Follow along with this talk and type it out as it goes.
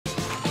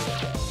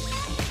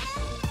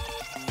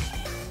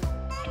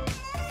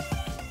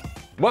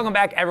Welcome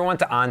back, everyone,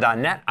 to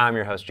On.net. I'm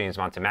your host, James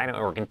Montemagno, and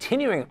we're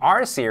continuing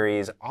our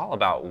series all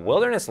about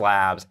Wilderness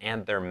Labs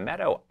and their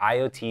Meadow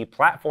IoT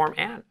platform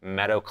and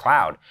Meadow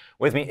Cloud.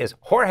 With me is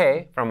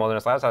Jorge from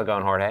Wilderness Labs. How's it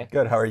going, Jorge?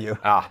 Good. How are you?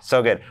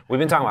 So good. We've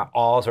been talking about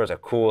all sorts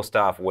of cool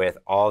stuff with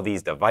all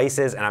these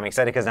devices, and I'm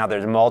excited because now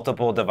there's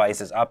multiple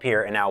devices up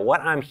here. And now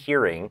what I'm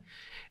hearing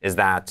is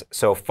that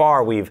so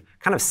far we've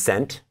kind of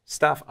sent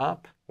stuff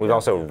up. We've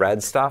also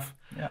read stuff.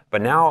 Yeah.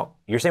 But now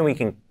you're saying we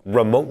can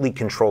remotely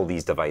control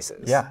these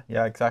devices. Yeah,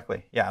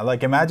 exactly. Yeah,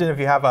 like imagine if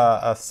you have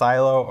a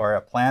silo or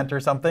a plant or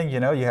something,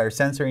 you know, you are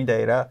sensoring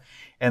data,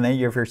 and then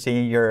if you're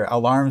seeing your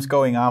alarms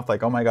going off,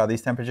 like, oh my God,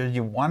 these temperatures,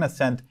 you want to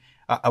send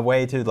a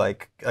way to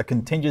like a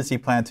contingency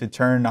plan to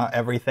turn on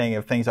everything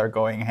if things are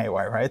going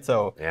haywire, right?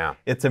 So yeah,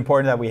 it's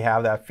important that we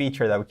have that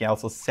feature that we can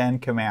also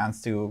send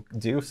commands to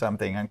do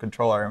something and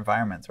control our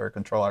environments or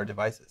control our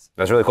devices.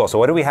 That's really cool. So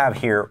what do we have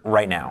here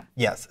right now?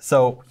 Yes,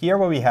 so here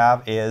what we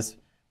have is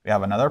we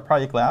have another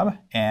project lab,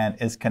 and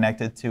it's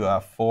connected to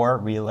a 4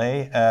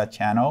 relay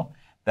channel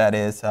that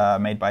is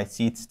made by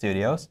Seed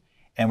Studios.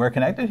 And we're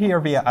connected here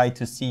via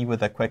I2C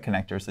with a quick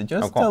connector. So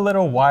just a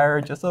little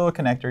wire, just a little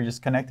connector,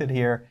 just connected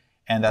here,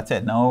 and that's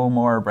it. No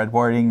more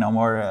breadboarding, no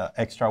more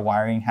extra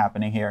wiring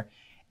happening here.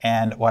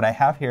 And what I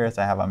have here is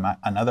I have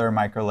another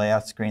micro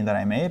layout screen that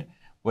I made,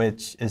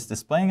 which is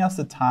displaying us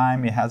the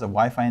time. It has a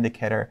Wi-Fi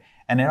indicator.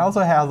 And it also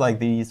has like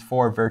these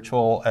 4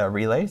 virtual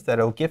relays that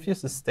will give you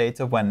the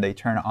states of when they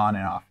turn on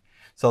and off.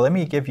 So let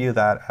me give you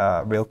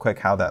that real quick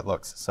how that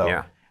looks.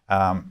 So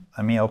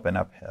let me open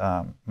up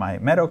my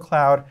Meadow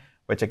Cloud,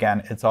 which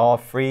again, it's all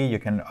free. You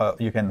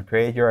can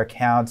create your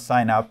account,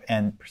 sign up,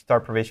 and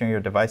start provisioning your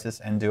devices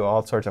and do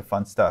all sorts of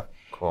fun stuff.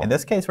 Cool. In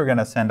this case, we're going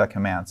to send a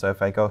command. So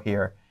if I go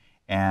here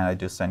and I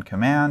do send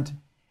command,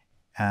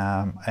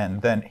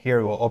 and then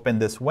here we'll open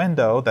this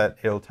window that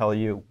it'll tell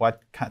you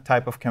what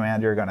type of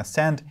command you're going to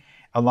send,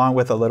 along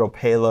with a little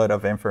payload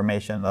of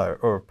information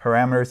or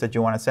parameters that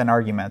you want to send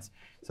arguments.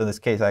 So in this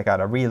case, I got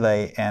a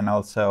relay and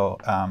also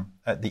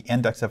the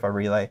index of a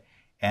relay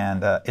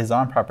and is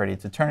on property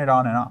to turn it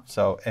on and off.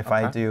 So if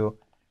I do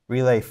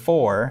relay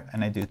 4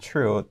 and I do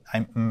true,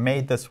 I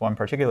made this one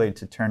particularly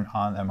to turn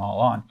on them all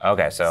on.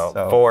 Okay, so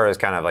 4 is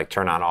kind of like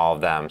turn on all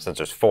of them since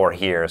there's 4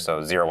 here.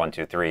 So 0, 1,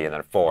 2, 3, and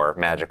then 4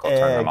 magical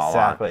turn them all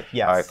on. Exactly.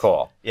 Yes. All right,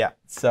 cool. Yeah.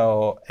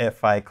 So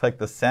if I click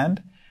the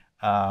send,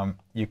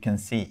 you can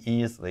see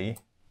easily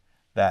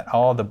that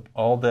all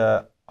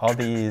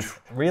these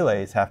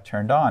relays have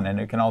turned on, and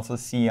you can also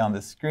see on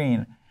the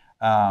screen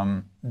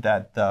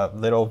that the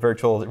little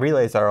virtual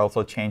relays are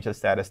also changed the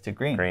status to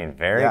green. Green,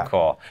 very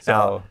cool. So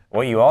now,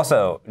 what you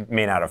also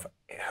may not have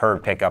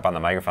heard pick up on the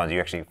microphones,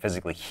 you actually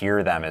physically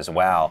hear them as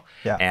well.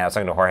 Yeah. And I was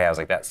talking to Jorge, I was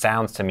like, that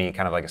sounds to me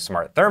kind of like a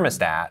smart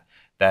thermostat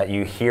that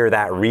you hear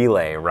that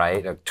relay,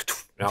 right?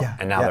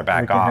 And now they're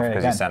back off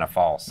because you sent a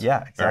false.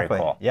 Yeah, exactly.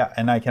 Very cool. Yeah,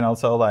 and I can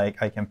also I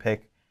can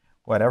pick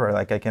whatever.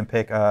 Like I can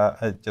pick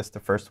just the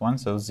first one,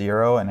 so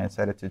 0, and I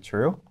set it to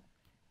true.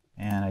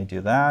 And I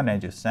do that, and I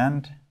do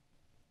send.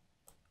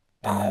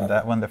 And then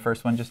that one, the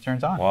first one just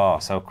turns on. Whoa,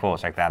 so cool.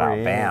 Check that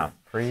out. Bam.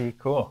 Pretty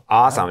cool.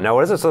 Awesome. Now,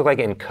 what does this look like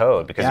in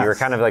code? Because you were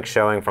kind of like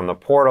showing from the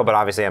portal, but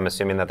obviously I'm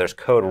assuming that there's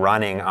code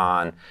running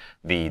on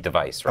the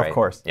device, right? Of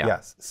course,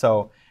 yes.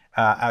 So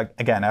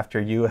again,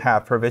 after you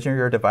have provisioned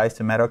your device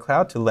to Meadow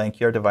Cloud to link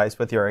your device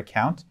with your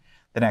account,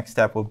 the next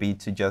step will be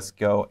to just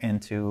go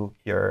into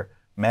your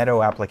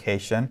Meadow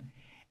application.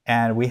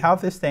 And we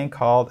have this thing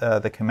called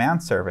the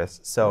command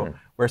service. So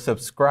we're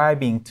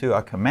subscribing to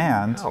a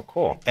command. Oh,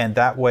 cool. And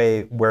that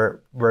way,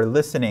 we're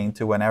listening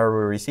to whenever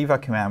we receive a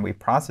command, we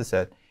process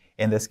it.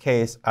 In this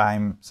case,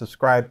 I'm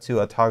subscribed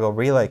to a toggle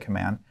relay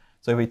command.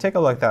 So if we take a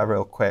look at that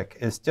real quick,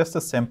 it's just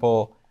a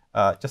simple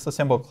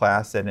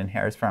class that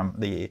inherits from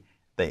the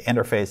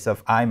interface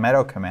of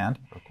iMeadow command.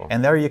 Oh, cool.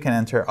 And there you can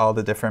enter all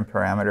the different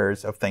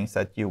parameters of things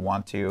that you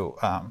want to,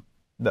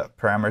 the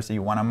parameters that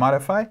you want to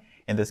modify.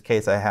 In this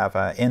case, I have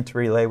an int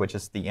relay, which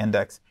is the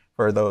index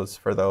for those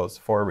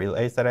 4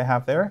 relays that I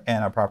have there,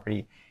 and a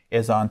property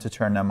is on to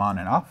turn them on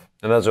and off.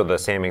 And those are the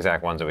same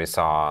exact ones that we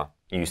saw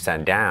you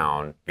send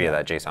down via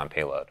that JSON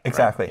payload.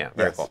 Exactly. Right? Yeah,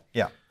 very cool.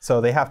 Yeah.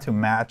 So they have to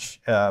match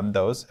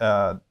those,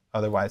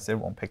 otherwise it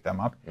won't pick them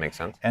up. Makes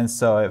sense. And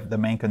so if the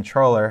main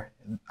controller,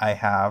 I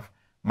have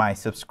my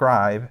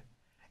subscribe,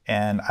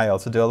 and I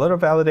also do a little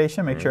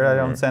validation, make sure I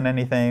don't send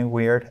anything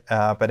weird.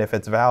 But if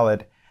it's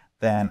valid,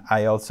 then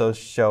I also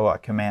show a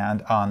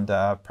command on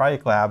the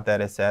project lab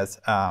that it says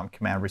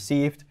command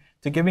received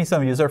to give me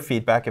some user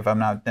feedback if I'm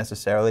not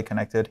necessarily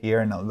connected here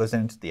and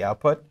listening to the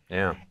output.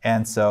 Yeah.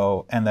 And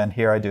then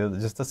here I do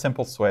just a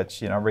simple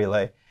switch,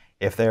 relay.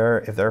 If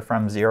they're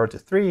from 0 to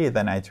 3,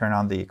 then I turn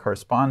on the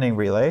corresponding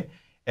relay.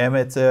 And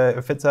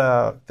if it's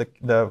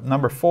the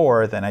number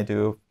 4, then I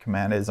do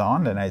command is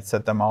on, and I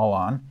set them all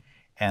on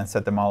and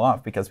set them all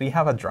off because we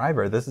have a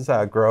driver. This is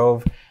a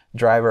Grove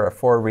driver, a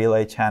 4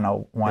 relay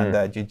channel one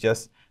that you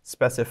just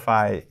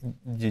specify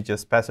the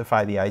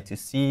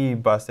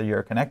I2C bus that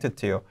you're connected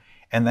to,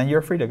 and then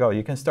you're free to go.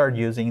 You can start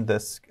using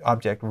this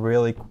object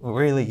really,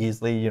 really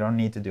easily. You don't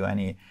need to do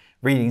any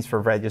readings for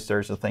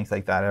registers or things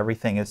like that.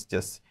 Everything is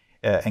just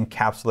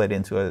encapsulated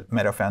into a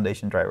Meadow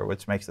Foundation driver,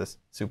 which makes this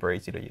super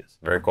easy to use.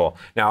 Very cool.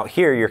 Now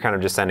here you're kind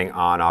of just sending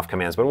on/off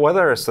commands, but what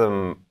are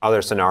some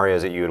other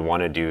scenarios that you would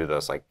want to do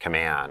this like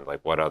command? Like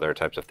what other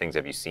types of things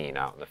have you seen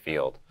out in the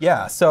field?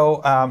 Yeah,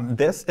 so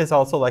this is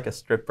also like a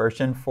stripped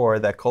version for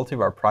the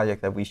Cultivar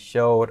project that we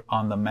showed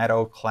on the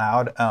Meadow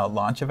Cloud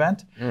launch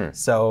event.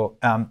 So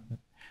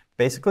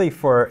basically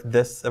for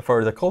the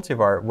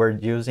Cultivar, we're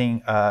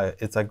using,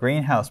 it's a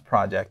greenhouse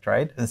project,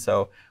 right? And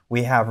so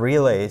we have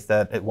relays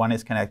that one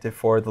is connected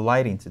for the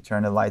lighting to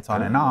turn the lights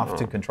on and off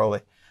to control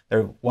it.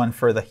 There's one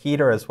for the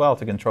heater as well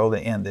to control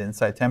the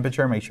inside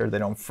temperature, make sure they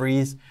don't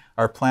freeze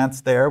our plants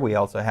there. We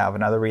also have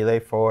another relay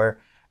for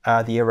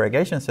the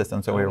irrigation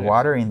system, so we're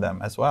watering them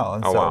as well.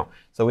 And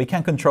so we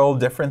can control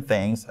different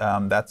things.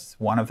 That's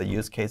one of the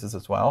use cases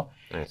as well.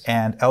 Nice.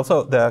 And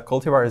also the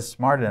Cultivar is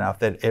smart enough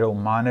that it'll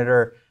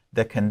monitor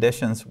the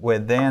conditions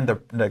within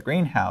the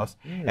greenhouse,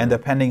 and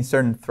depending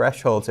certain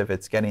thresholds, if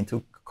it's getting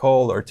too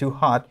cold or too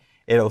hot,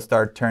 it'll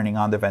start turning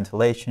on the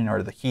ventilation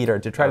or the heater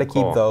to try to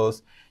keep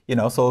those,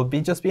 so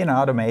it'll just be an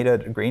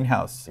automated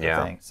greenhouse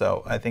thing.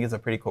 So I think it's a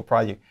pretty cool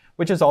project,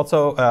 which is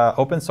also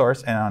open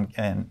source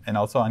and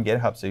also on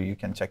GitHub, so you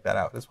can check that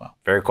out as well.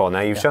 Very cool.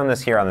 Now you've shown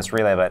this here on this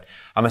relay, but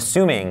I'm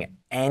assuming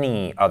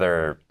any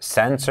other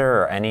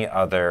sensor or any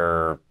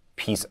other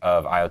piece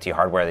of IoT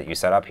hardware that you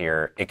set up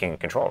here, it can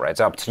control, right? It's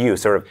up to you.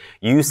 Sort of,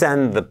 you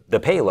send the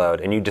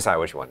payload and you decide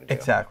what you want to do.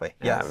 Exactly.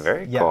 Yeah, yes.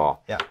 Very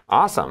cool. Yeah.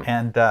 Awesome.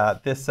 And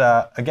this,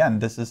 again,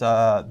 this is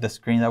the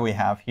screen that we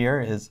have here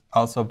is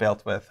also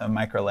built with a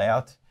micro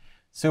layout.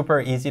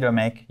 Super easy to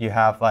make. You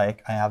have I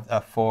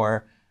have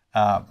for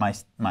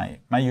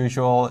my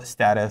usual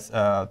status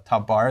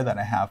top bar that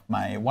I have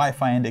my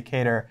Wi-Fi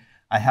indicator.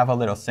 I have a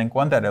little sync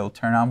one that it'll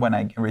turn on when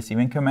I'm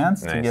receiving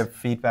commands to give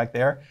feedback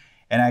there.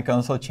 And I can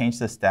also change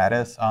the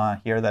status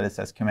here that it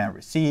says command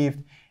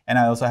received. And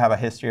I also have a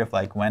history of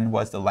when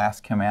was the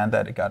last command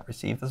that it got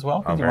received as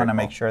well. Because you want to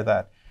make sure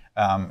that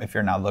if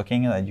you're not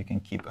looking, that you can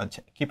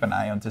keep an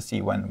eye on to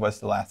see when was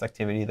the last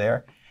activity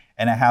there.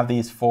 And I have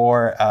these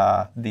four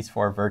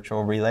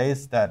virtual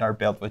relays that are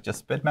built with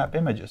just bitmap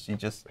images. You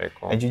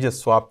just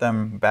swap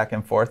them back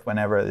and forth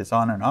whenever it's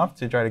on and off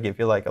to try to give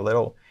you a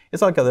little.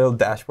 It's like a little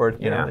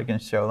dashboard, you know, that can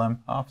show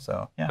them off.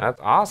 So yeah,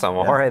 that's awesome.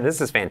 Well, Jorge, this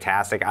is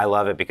fantastic. I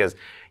love it because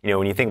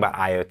when you think about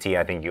IoT,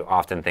 I think you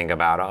often think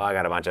about, I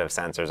got a bunch of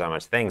sensors, a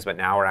bunch of things, but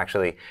now we're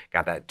actually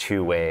got that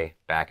two-way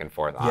back and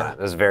forth on it.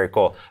 This is very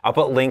cool. I'll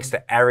put links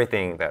to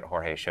everything that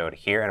Jorge showed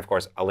here, and of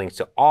course, a link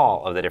to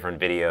all of the different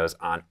videos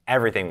on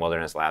everything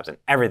Wilderness Labs and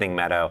everything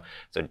Meadow.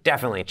 So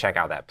definitely check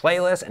out that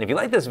playlist. And if you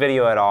like this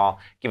video at all,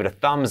 give it a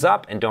thumbs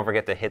up, and don't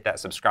forget to hit that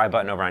subscribe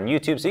button over on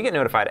YouTube so you get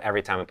notified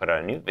every time we put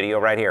out a new video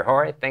right here.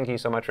 Jorge, thank you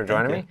so much for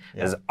joining me.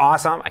 This is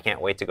awesome. I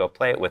can't wait to go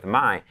play it with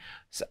my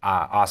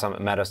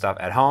awesome Meadow stuff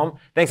at home.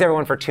 Thanks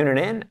everyone for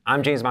tuning in.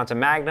 I'm James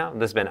Montemagno.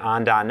 This has been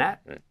on.net,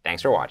 and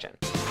thanks for watching.